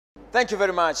Thank you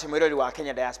very much mwirori wa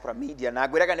Kenya Diaspora Media na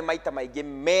ngwiraga ni maita maingi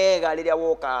mega riria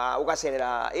woka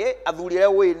ugacerera athuri ria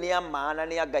wi ni amana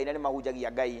ni Ngai na ni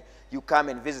mahunjagia Ngai. You come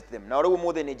and visit them. Na riu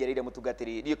muthe ni njereire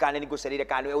mutungatiri dio kana ni ngucereire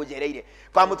kana we unjereire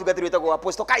kwa mutungatiri wetagwo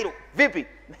Apostle Cairo. Vipi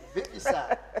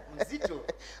sir mzito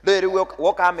riu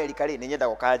woka America ri ni nyenda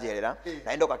gukanjerera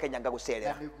na ndoka Kenya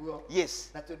ngagucerera. Yes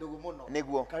na tundugu muno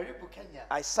niguo. Karibu Kenya.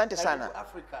 Asante sana.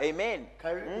 Amen.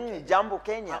 Karibu Kenya. Jambo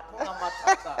Kenya. Hakuna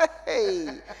matata. Hey,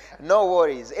 no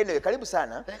worries. Anyway, karibu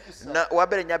sana. Na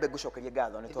wabere nyambe gucokeria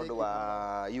ngatho ni tondu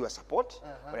wa your support.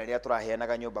 Riria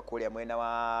turaheanaga nyumba kuria mwena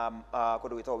wa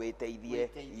kundu gwitwo witeithie.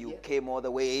 You came all the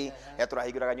way. Ya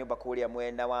turahinguraga nyumba kuria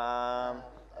mwena wa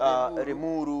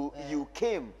Rimuru. You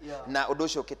came. Na undu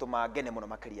ucio kituma ngene muno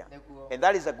makiria. And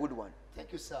that is a good one.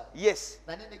 Thank you, sir. Yes.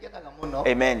 Na nini ngenaga muno?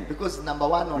 Amen. Because number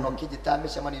one ono kijita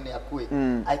mishamani ni akue.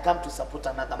 I come to support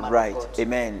another man right. of God.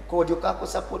 Amen. Ko dioka ku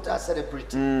support a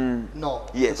celebrity. No.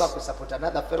 Yes. Dioka ku support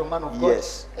another fellow man of God.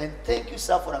 Yes. And thank you,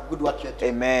 sir, for a good work you're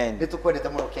doing. Amen. Nitukwendete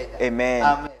muno Kenya. Amen.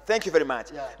 Amen. Thank you very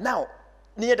much. Yeah. Now,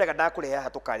 niendaga ndakurehe haha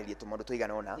tukaririe tumundu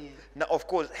tuigana ona na of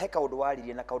course he kaundu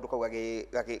waririe na kaundu kauga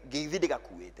githindi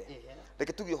gakuite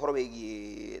reke tugie horo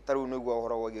wigi taru niguo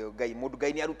horo wigi Ngai mundu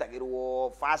Ngai ni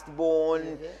arutagirwo first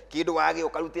born kindu wage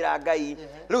ukarutira Ngai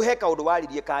riu he kaundu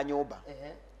waririe ka nyumba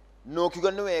no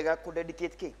kiuga ni wega ku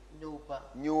dedicate ki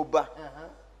nyumba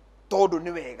tondu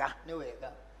ni wega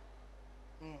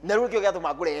na riu kio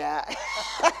gatuma ngureha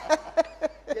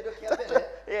kindu kia mbere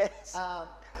yes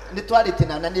ni twarite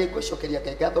na ni ngucokeria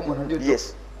Ngai ngatho muno ni undu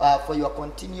for your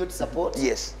continued support.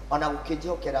 Yes. Ona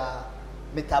gukijokera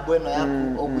mitambo eno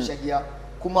yaku ogucagia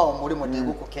kuma o muri mode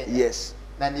guko Kenya. Yes.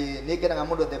 Na ni ngenaga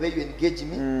mundo the way you engage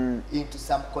me into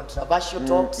some controversial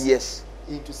talks. Yes.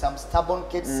 Into some stubborn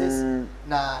cases.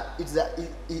 Na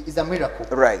it's a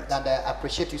miracle. Right. And I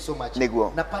appreciate you so much.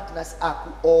 Niguo. Na partners aku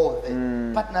all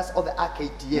the partners of the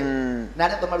RKDM.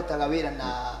 Na ndo marutaga wira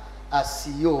na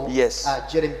CEO yes.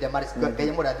 Jeremy Damaris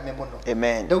Ngai murathime muno.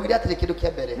 Amen. Ndaugira atire kindu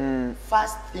kia mbere.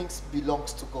 First things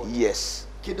belongs to God. Yes.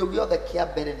 Kindu giothe kia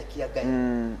mbere ni kia Ngai.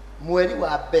 Mweri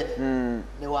wa mbere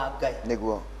ni wa Ngai.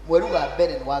 Niguo. Mweri wa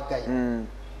mbere ni wa Ngai.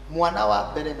 Mwana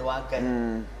wa mbere ni wa Ngai.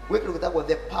 Wekiru gitagwo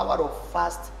the power of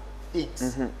first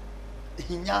things.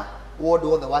 Hinya wodo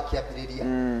wothe wa kiambiriria.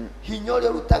 Hinya uria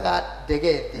rutaga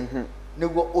ndegethi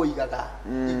niguo oigaga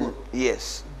iguru.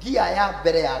 Yes. Gia ya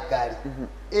mbere ya ngari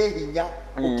hinya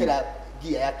ukira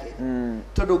gia yake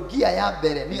tondu gia ya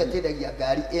mbere niyo teithagia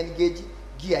ngari engage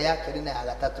gia ya keri na ya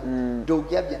gatatu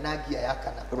ndungiambia na gia ya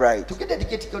kana right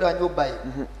tukidedicate kuri nyumba yi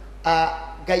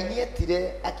Ngai ni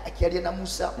etire akiaria na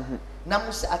Musa na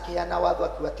Musa akiana watho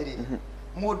akiwatiriri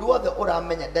mundu wothe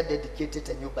uramenya da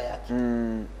dedicated nyumba yake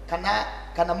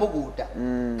kana mugunda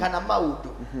kana maundu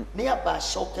ni amba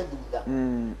coke thutha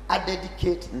a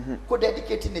dedicate ku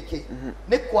dedicate niki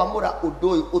ni kwamura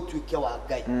undu uyu utuike wa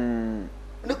Ngai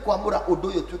ni kwamura undu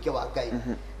uyu utuike wa Ngai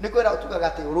ni kwera utugaga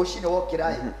ati rucine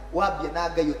wokirai wambia na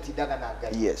Ngai utindaga na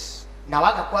Ngai yes na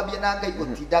waga kwambia na Ngai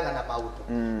utindaga na maundu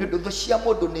ni ndu cia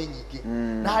mundu ni nyingi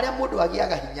na haria mundu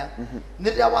agiaga hinya ni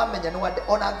rira wamenya ni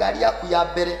ona ngari yaku ya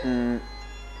mbere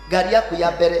ngari yaku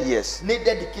ya mbere yes ni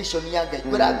dedication ya Ngai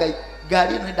kwera Ngai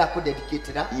ngari no nda ku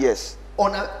dedicate na yes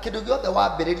ona kindu giothe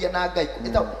wambiriria na Ngai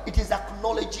it is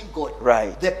acknowledging God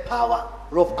right the power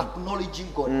of acknowledging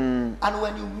God and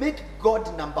when you make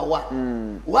God number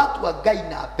one watu wa Ngai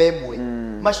na bemwe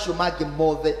macio mangi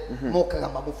mothe mokaga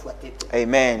mamufuatite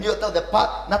amen ndio the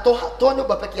part na to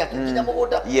nyumba peke yake nginya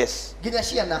mugunda yes nginya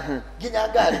ciana nginya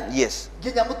ngari yes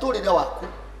nginya muturire waku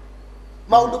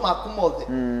maundu maku mothe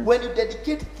when you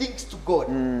dedicate things to God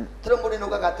tero muri no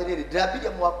gagatiriri ndirabirie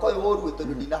mwaka uyu woru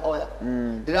tondu ndinahoya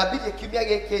ndirabirie kiumia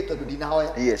giki tondu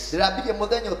ndinahoya ndirabirie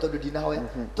muthenya tondu ndinahoya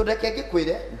tondeke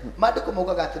ngikwire mandiko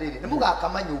mugaga atiriri ni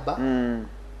mugakama nyumba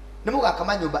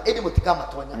indi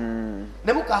mutikamatonya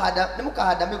ni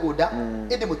mukahanda migunda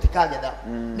indi mutikagetha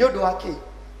ni undu waki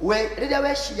we riria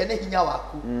weciria ni hinya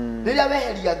waku riria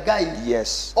weheria Ngai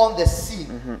on the scene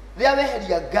riria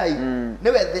weheria Ngai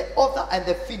niwe the author and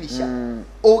the finisher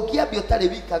ungiambia utari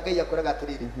wika Ngai akoraga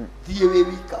atiriri thie we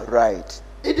wika right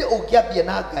indi ungiambia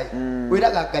na Ngai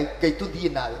wiraga Ngai tuthie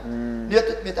nawe niyo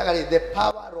tumetaga the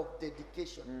power of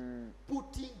dedication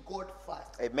putting God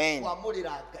first amen kwamurira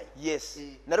Ngai yes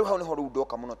na riu hau ni horu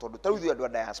ndoka muno tondu taru ithu andu a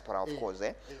diaspora of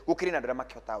course ukiri na ndara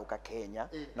makihota uka Kenya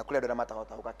na kule ndara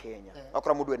matahota uka Kenya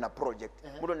akora mundu ena project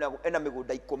mundu ena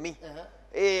migunda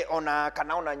 10 ona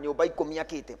kana ona nyumba 10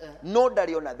 akite no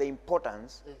ndari ona the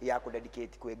importance ya ku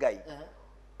dedicate kwe Ngai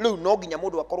riu no nginya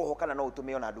mundu akorwo kana no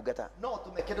utume ona ndungata no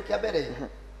tume kindu kia mbere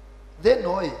they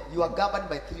know you are governed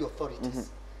by three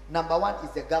authorities number one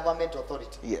is the government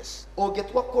authority. Yes.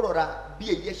 Ũngĩtua kũrora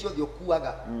mbia iria ciothe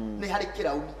ũkuaga nĩ harĩ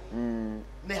kĩrauni,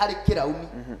 nĩ harĩ kĩrauni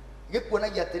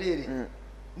gĩkuonagia atĩrĩrĩ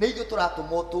nĩ ithuĩ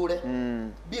tũratũma ũtũre,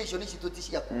 mbia icio nĩ citũ ti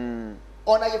ciaku,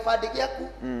 ona gĩbandĩ gĩaku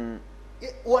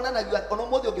wonanagia ona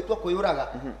mũthĩ ũngĩtua kwĩyũraga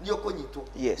nĩ ũkũnyitwo.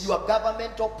 You are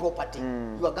governmental property.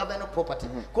 You are governmental property.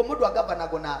 Kwa mũndũ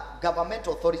agabanagwo na government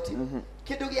authority.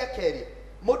 Kĩndũ gĩa kerĩ,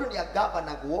 mũndũ nĩ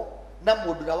agabanagwo na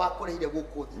mũndũ ũrĩa wakũrehire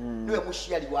gũkũ thĩ, nĩwe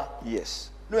mũciari waku. Yes.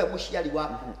 Nĩwe mũciari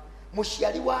waku.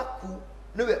 Mũciari waku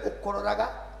nĩwe ũkororaga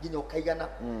nginya ũkaigana.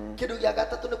 Kĩndũ gĩa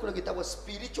gatatũ nĩ kũrĩa gĩtagwo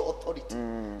spiritual authority.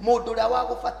 Mũndũ ũrĩa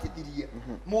wagũbatithirie,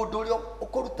 mũndũ ũrĩa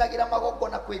ũkũrutagĩra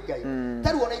magongona kwĩ Ngai.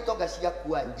 Tarĩ ona itonga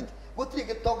ciaku gũtirĩ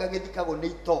gĩtonga gĩthikagwo nĩ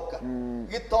itonga,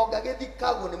 gĩtonga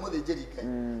gĩthikagwo nĩ mũthĩnjĩri Ngai.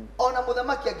 Ona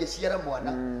mũthamaki angĩciara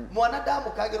mwana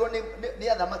ndamũkagĩrwo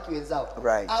nĩ athamaki wenzao,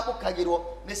 amũkagĩrwo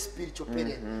nĩ spiritual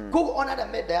parent. Koguo ona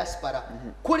arĩa me diaspora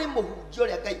kũrĩ mũhunjia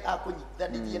ũrĩa Ngai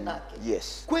akũnyitithanirie nake,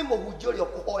 kwĩ mũhunjia ũrĩa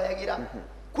ũkũhoyagĩra,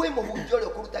 kwĩ mũhunjia ũrĩa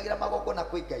ũkũrutagĩra magongona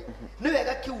kwĩ Ngai. Nĩ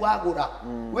wega kiu wagũra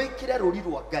wĩkĩre rũri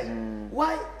rwa Ngai.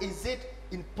 Why is it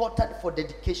important for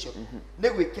dedication? Nĩ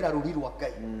gwĩkĩra rũri rwa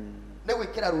Ngai, nĩ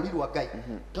gwĩkĩra rũri rwa Ngai.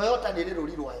 Toyota nĩ rĩ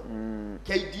rũri rwayo,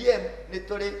 KDM nĩ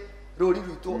tũrĩ rũri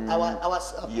rwitũ,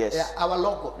 our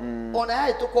logo. Ona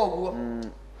yahĩtũka ũguo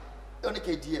ĩyo nĩ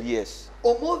KDM.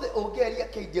 Ũmũthĩ ũngĩaria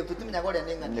KDM tũtimenyaga ũrĩa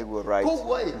nĩ ng'ania.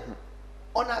 Koguo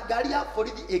ona ngari ya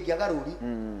borithi ĩngĩaga rũri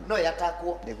no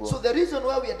yatakwo. So the reason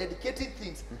why we are dedicating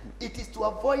things, it is to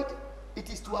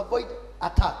avoid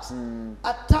attacks.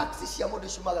 Attacks cia mũndũ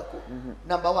ciumaga kũ?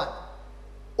 Number one,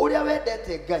 ũrĩa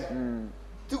wendete Ngai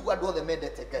tiguo andũ othe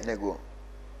mendete Ngai.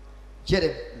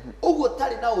 Jeremy, ũguo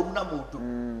tarĩ na ũru na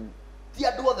mũndũ, ti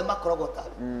andũ othe makoragwo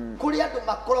tarĩ. Kũrĩ andũ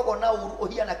makoragwo na ũru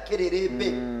ũhiana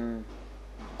kĩrĩrĩmbĩ,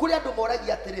 kũrĩ andũ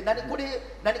moragia atĩrĩ, na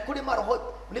nĩ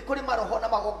kũrĩ maroho na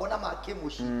magongona ma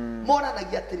kĩmũciĩ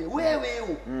monanagia atĩrĩ, we wĩ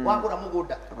ũ wagũra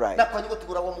mũgũnda na kwanyu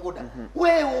gũtigũragwo mũgũnda,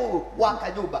 we ũ waka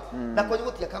nyũmba na kwanyu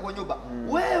gũtiakagwo nyũmba,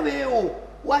 we wĩ ũ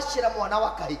wacira mwana wa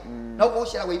kahĩ na ũguo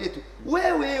ũciragwo airĩtu, we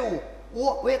wĩ ũ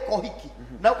weka ũhiki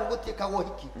na ũguo gũtiĩkagwo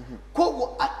ũhiki.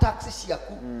 Koguo attacks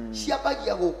ciaku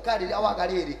ciambagia gũka rĩrĩa waga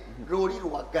rĩrĩ rũri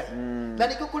rwa Ngai. Na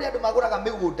nĩkĩo kũrĩ andũ magũraga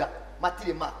mĩgũnda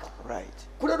matirĩ maka,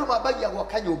 kũrĩ andũ mambagia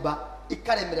gwaka nyũmba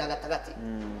ikaremerera gatagatĩ,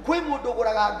 kwĩ mũndũ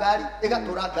ũgũraga ngari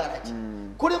ĩgatũra garage,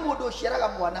 kũrĩ mũndũ ũciaraga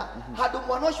mwana handũ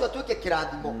mwana ũcio atuĩke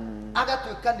kĩrathimo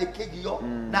agatuĩka nĩ kĩgio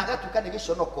na agatuĩka nĩ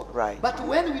gĩconoko. But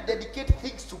when we dedicate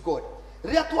things to God,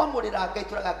 rĩrĩa twamũrĩra Ngai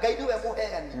tũraga Ngai nĩwe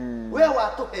mũheani, we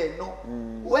watũhe no,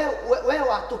 we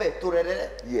watũhe tũrerere,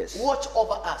 watch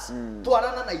over us,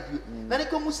 twarana na ithuĩ. Na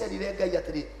nĩkĩo mũcerire Ngai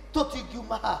atĩrĩ,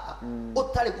 tũtingiuma haha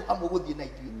ũtarĩ hamwe gũthiĩ na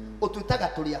ithuĩ, ũtwĩtaga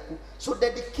tũrĩ aku. So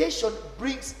dedication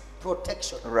brings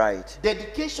protection.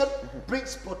 Dedication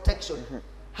brings protection.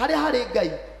 Harĩa harĩ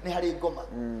Ngai nĩ harĩ ngoma,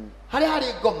 harĩa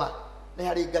harĩ ngoma nĩ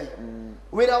harĩ Ngai.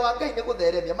 Wĩra wa Ngai nĩ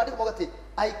gũtheremia. Maandĩko mauga atĩ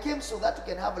I came so that you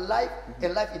can have life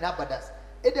and life in abundance.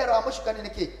 Endera wa mũcukani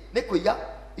nĩkĩ? Nĩ kũiya.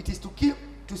 It is to kill,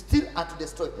 to steal and to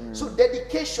destroy. So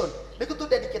dedication nĩkĩo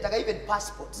tũdedicataga even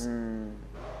passports.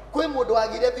 Kwĩ mũndũ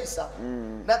wagire visa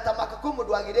na tamaka, kwĩ mũndũ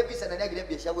wagire visa na nĩagire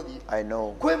mbia cia gũthiĩ.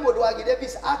 Kwĩ mũndũ wagire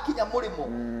visa akinya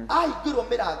mũrĩmo ahingĩrwo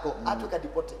mĩrango atuĩka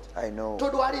deported.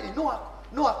 Tondũ wa rĩrĩ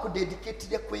no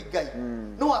akũdedicatire kwĩ Ngai,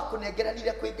 no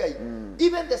akũnengeranire kwĩ Ngai.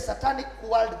 Even the satanic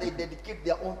world, they dedicate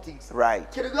their own things.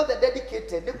 Kĩndũ gĩothe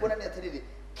dedicated nĩ kuonania atĩrĩrĩ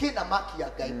kĩna maki ya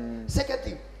Ngai. Second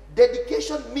thing,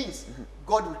 dedication means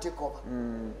God will take over.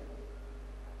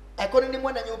 Akorwo nĩ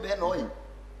mwena nyũmba ĩno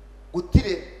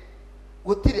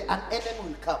gũtirĩ an enemy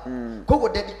will come. Koguo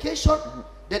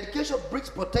dedication brings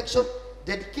protection.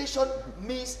 Dedication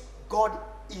means God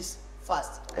is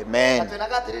first. Amen.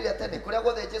 Atwenaga atĩrĩrĩ atene kũrĩa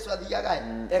guothe Jesu athiaga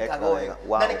ekaga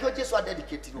ũũ. Na nĩkĩo Jesu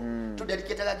adedicatirwo.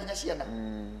 Tudedicataga nginya ciana.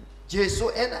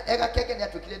 Jesu ega keke nĩ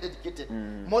atuĩkire dedicated.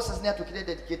 Moses nĩ atuĩkire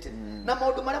dedicated. Na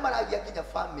maũndũ marĩa maragia nginya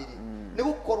family nĩ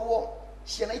gũkorwo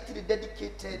ciana itirĩ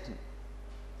dedicated,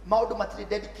 maũndũ matirĩ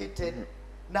dedicated,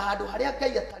 na handũ harĩa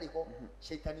Ngai atarĩ ho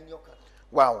shaitani nĩokaga.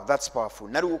 Wow, that's powerful.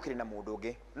 Na rĩu gũkĩrĩ na mũndũ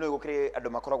ũngĩ, no gũkĩrĩ andũ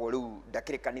makoragwo rĩu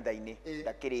ndakĩrĩ kanitha-inĩ,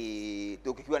 ndakĩrĩ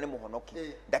tũngĩkiuga nĩ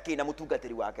mũhonoki, ndakĩrĩ na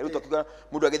mũtungatĩri wake. Rĩu tũkiuga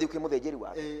mũndũ agĩthiĩ kwĩ mũthĩnjĩri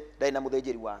wake, ndarĩ na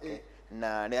mũthĩnjĩri wake,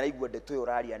 na nĩ araigua ndeto ĩyo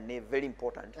ũraria nĩ very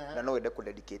important na no ende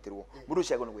kũdedicatĩrwo. Mũndũ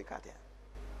ũcio agĩrĩirwo nĩ gwĩka atĩa?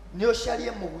 Nĩ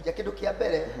ũcarie mũhunjia. Kĩndũ kĩa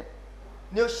mbere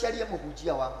nĩ ũcarie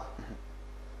mũhunjia wa ma.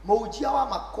 Mũhunjia wa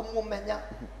ma kũmũmenya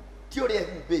ti ũrĩa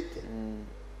ehumbĩte,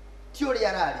 ti ũrĩa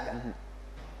araria.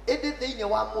 Ĩndĩ thĩinĩ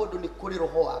wa mũndũ nĩ kũrĩ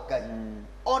roho wa Ngai.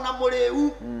 ona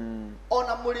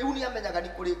muriu ni amenyaga ni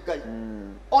kuri Ngai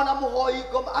ona muhoi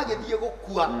ngoma agithie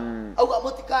gukua auga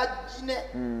mutikajine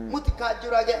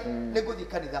mutikanjurage ni guthi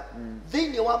kanitha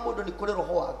thiini wa mundu ni kuri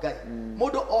roho wa Ngai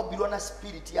mundu ombirwo na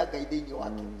spirit ya Ngai thiini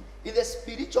wake in the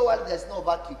spiritual world there is no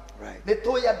vacuum ni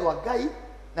toy andu a Ngai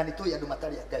na ni toy andu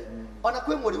matari a Ngai ona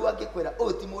kwi muriu angikwira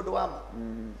uyu ti mundu wa ma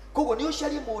koguo ni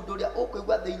ucarie mundu uria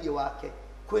ukuigwa thiini wake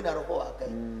kwina roho wa Ngai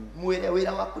mwire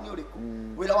wira waku ni uriku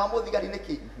wira wa muthigari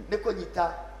niki ni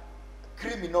kunyita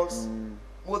criminals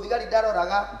muthigari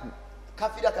ndaroraga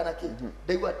kabira kana ki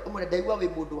ndaigua wi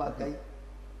mundu wa Ngai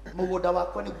mugunda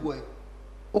wakwa ni guoyo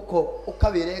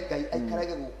ukawire Ngai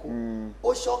aikarage guku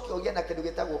ucoke ugie na kindu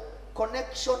gitagwo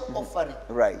connection offering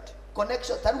right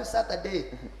connection taru Saturday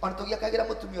on tugia kagira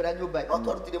mutumia ura nyumba no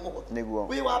twarutire muhothi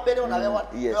wi wa mbere ona we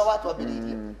watu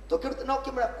abiririe tukiruta no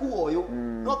kimura ku uyu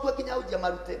no twakinya ujia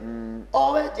marute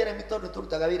owe Jeremy tondu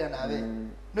turutaga wira nawe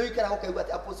no ikara gukaigwa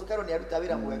ati Apostle Kero ni aruta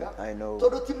wira mwega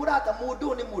tondu ti murata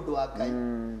mundu ni mundu wa Ngai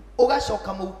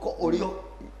ugacoka muko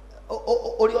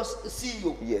urio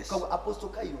CEO kwa Apostle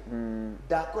Kairo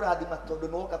ndakurathima tondu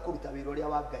no ka kuruta wira uria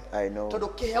wa Ngai tondu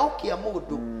kiheo kia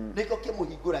mundu niko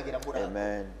kimuhinguragira murango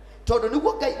amen tondu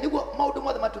niguo maundu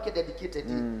mothe matuke dedicated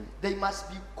they must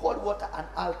be called what an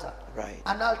altar right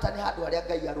an altar ni handu haria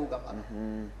Ngai arugamaga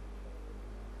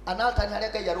an altar ni haria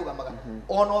Ngai arugamaga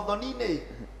ona uthoni-ini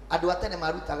andu atene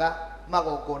marutaga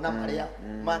magongona maria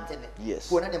matene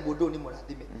kuonania mundu ni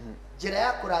murathime njira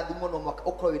ya kurathimwo no mwaka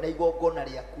ukorwo wina igongona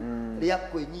riaku ria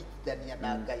kwinyitithania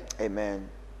na Ngai amen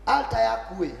altar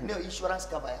yaku niyo insurance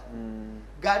cover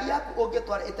ngari yaku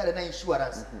ungitwara itare na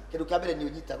insurance kindu kia mbere ni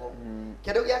unyitagwo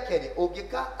kindu gia keri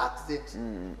ungika accident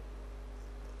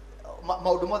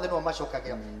maundu mothe no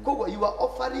macokagira koguo your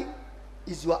offering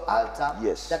is your altar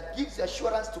that gives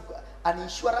assurance to an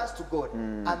insurance to God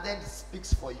and then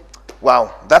speaks for you. Wow,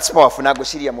 that's powerful. Na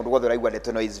gwiciria mundu wothe raigwa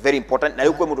ndeto no is very important. Na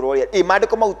riu kwe mundu roria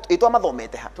mandiko mau itwa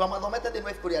mathomete ha. Twa mathomete the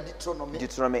wife kuria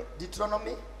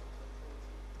Deuteronomy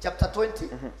chapter 20.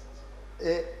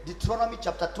 Deuteronomy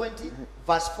chapter 20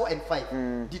 verse 4 and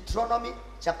 5. Deuteronomy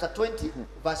chapter 20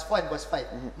 verse 4 and verse 5.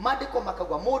 Mandiko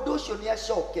makagwa mundu ucio ni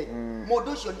acoke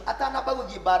mundu ucio ni atanamba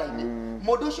guthie bara-ini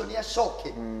mundu ucio ni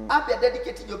acoke ambe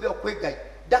dedicate nyumba yo kwi Ngai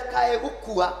ndakae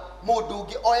gukua mundu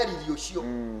ungi oeririo ucio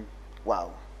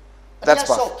wow that's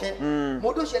powerful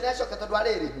mundu ucio ni acoke tondu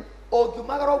ariri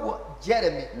ungiumagara uguo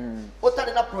Jeremy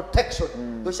utari na protection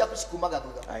ndo ciaku cikumaga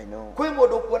thutha I know kwi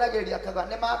mundu kuonagiriria akaga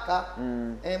ne maka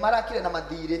marakire na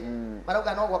mathiri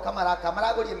marauga no gwaka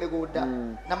maragurie migunda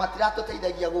na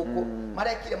matiratuteithagia guku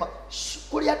marekire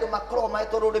kuri andu makorwo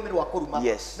mahetwo rurimi rwa kuruma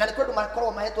na ni kundu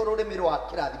makorwo mahetwo rurimi rwa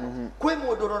kirathimo kwi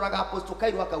mundu roraga Apostle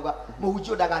Kairo akauga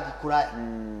muhunjio ndagathi kuraya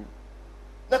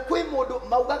na kwi mundu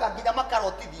maugaga nginya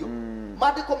makarotithio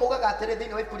mandiko maugaga atiri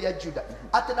thiini wa ibuku ria Juda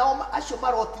ati nao acio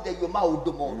marotithagio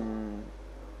maundu moru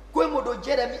kwi mundu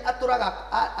Jeremy aturaga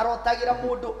arotagira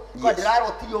mundu kwa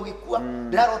ndirarotirio gikua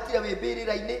ndirarotire wi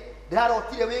mbirira-ini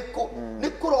ndirarotire wiku ni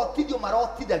kurotithio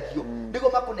marotithagio nigo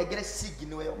makunengere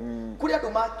sign weyo kuri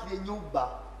andu makire nyumba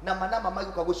na manama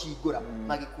magikuka gucingura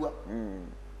magikua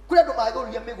kuri andu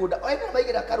magiguria migunda oende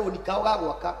maigira karoni kao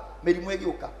gagwaka mirimu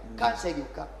igiuka cancer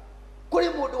igiuka kuri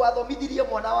mundu wathomithirie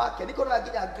mwana wake niko na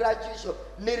nginya graduation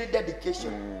ni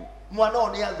dedication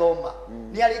mwana ni athoma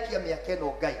ni arikia miaka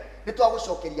eno Ngai ni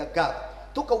twagucokeria ngatho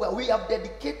tukauga we have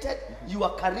dedicated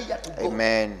your career to God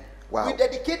amen wow we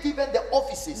dedicate even the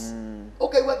offices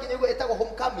okay we nginya etagwo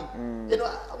homecoming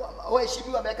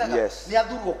waheshimiwa mekaga ni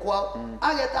athurwo kwao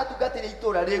ageta atungatire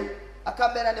itura riu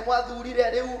akamera ni mwathurire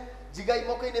riu jigai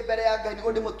moko-ini mbere ya Ngai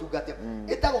nigo ndimutungate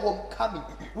etagwo homecoming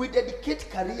we dedicate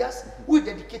careers we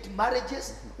dedicate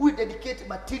marriages we dedicate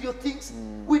material things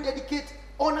we dedicate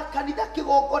ona kanitha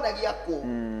kigongona giako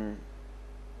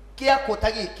kiako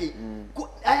tagiki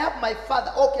I have my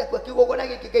father okay kwa kigongona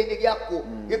giki Ngai-ini giako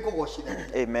gikugoshira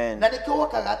amen na nikyo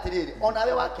wakaga atiriri ona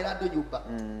we wakira andu nyumba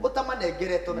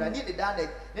utamanengeretwo mera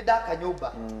ni ndaka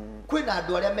nyumba kwina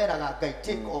andu aria meraga Ngai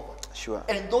take over sure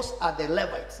and those are the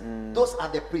Levites those are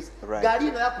the priests ngari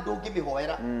ino yaku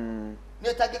ndungimihoera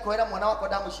ni tangikoera mwana wako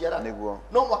ndamuciara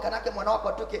no mwaka nake mwana wako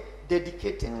atuke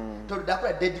dedicated tondu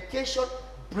ndakora dedication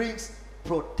brings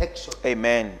protection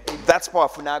amen that's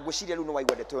powerful na gwiciria riu no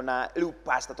waigwa ndeto na riu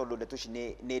pastor tondu ndeto ci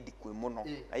ni ndikwe muno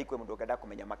ai kwe mundu ngenda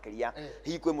kumenya makiria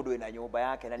hi kwe mundu wina nyumba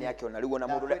yake na ni akiona riu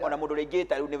ona mundu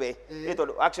ringita riu niwe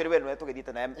tondu actually we no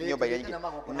tugithite na nyumba ya ingi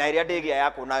na iria ndigia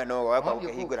yako nayo no wakwa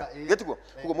ukihingura gitugo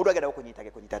kugo mundu agenda gukunyita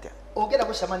gekunyita atia ungenda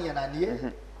gucemania na nie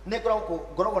ni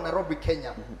ngoragwo na Nairobi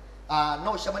Kenya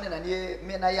no ucemania na nie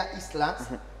mena ya Eastlands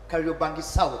Kariobangi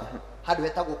South handu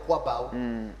hetagwo kwa Bao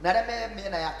na aria me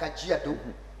miena ya Kajiado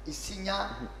Isinya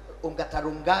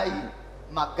Ungatarungai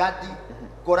Magadi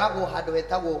ngoragwo handu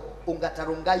hetagwo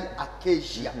Ungatarungai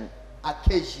Acacia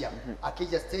Acacia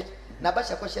stage. Namba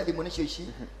ciakwa cia thimu nicio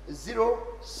ici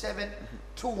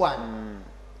 0721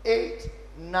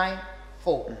 894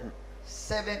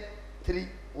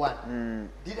 731.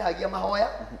 Ndiragia mahoya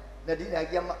na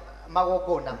ndiragia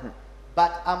magongona,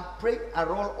 but I'm praying a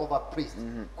role of a priest.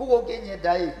 Kugo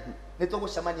ngenyenda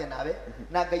nitugucemania nawe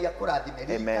na Ngai akurathime.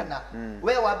 Ririkana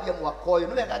we wambia mwaka uyu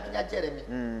niwe nginya Jeremy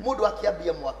mundu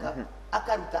akiambia mwaka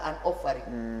akaruta an offering.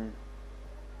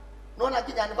 Nona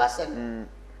nginya anniversary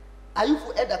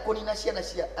Ayufu enda kunina ciana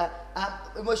cia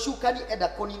Mucukani enda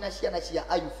kunina ciana cia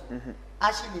Ayufu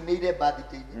acininire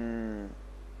birthday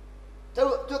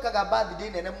twikaga birthday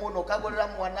nene muno kagurira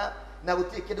mwana na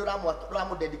gutie kindu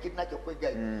ramu dedicate nakyo kwi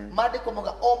Ngai. Mandiko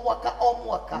moga o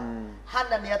mwaka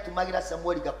Hana ni atumagira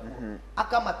Samuel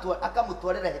gakuo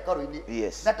akamutwarira hekaru-ini,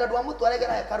 na tondu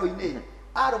amutwarira hekaru-ini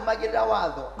arumagirira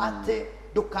watho ati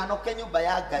ndukanoke nyumba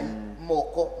ya Ngai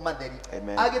moko matheri.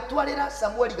 Agitwarira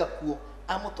Samuel gakuo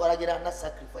amutwaragira na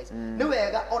sacrifice. Ni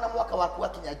wega ona mwaka waku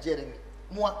akinya Jeremy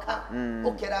mwaka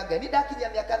ukera Ngai ni ndakinya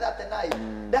miaka 39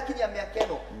 ndakinya miaka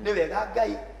eno ni wega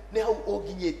Ngai ni hau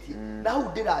unginyetie na hau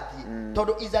ndirathie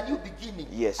tondu is a new beginning.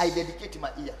 I dedicate my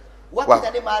year.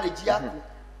 Wakinya ni marriage yaku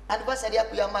anniversary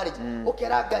yaku ya marriage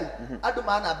ukera Ngai andu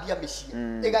manambia micii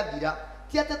igathira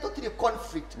ti ate tutire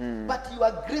conflict but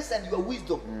your grace and your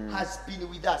wisdom has been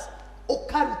with us.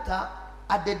 Ukaruta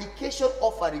a dedication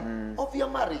offering of your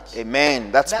marriage.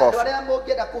 Amen. That's powerful. Na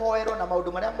mungenda kuhoerwo na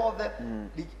maundu maria mothe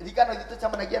rigano gitu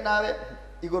chamanagia nawe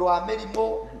iguru wa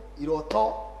mirimo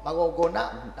iroto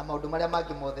magongona na maundu maria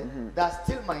mangi mothe. That's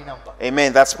still my number.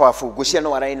 Amen. That's powerful. Gucia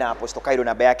no araina Apostle Cairo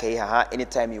namba yake haha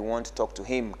anytime you want to talk to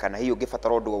him kana hiyo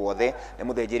gibatara undu wothe ni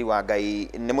muthenjeri wa Ngai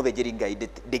ni muthenjeri Ngai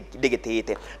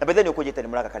ndigitiite na bethe ni ukujite ni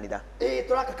muraka kanitha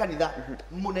turaka kanitha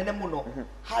munene muno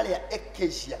haria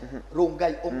Acacia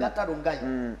Rongai Ongata Rongai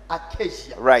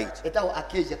Acacia right etago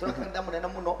Acacia turaka kanitha munene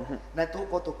muno na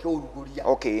tuko tukiuruguria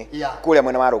kuria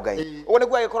mwena wa Rongai ugo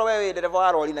niguo agikorwo we ndereva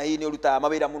wa rori na hii ni uruta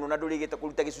mawira muno na ndurigite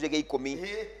kuruta gicuje gia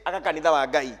 10 aka kanitha wa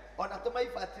Ngai ona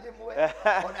tumaifatire mwe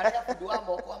ona ria fudu wa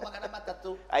moko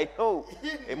 300. I know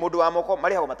mundu wa moko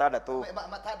mari hago matandatu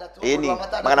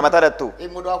magana matandatu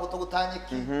mundu wa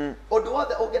gutugutanyiki undu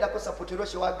wothe ungenda ku support ro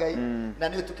cio wa Ngai na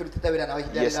ni tukirutite wira na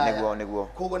wahinda rira niguo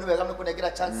koguo ni wega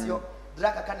kunengera chance yo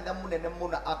ndiraka kanitha munene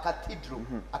muno a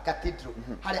cathedral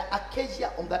haria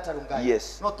Acacia Ongata Rongai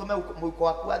no tume muiko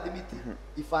waku wa thimiti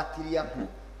ifatiri yaku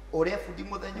urefudi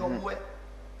muthenya umwe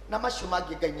na macio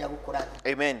mangi Ngai ni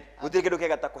agukurathima. Amen. Gutire kindu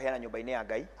kega ta kuheana nyumba-ini ya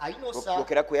Ngai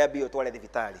gukira kuya bio twale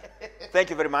thibitari. Thank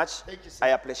you very much. I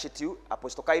appreciate you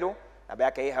Apostle Cairo. Namba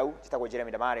yake hau jitagwo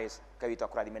Jeremy Damares. Ngai witu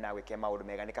akurathime nawe ke maundu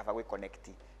mega ni kaba gwi connect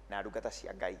na ndungata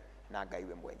cia Ngai na Ngai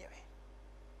we mwenyewe.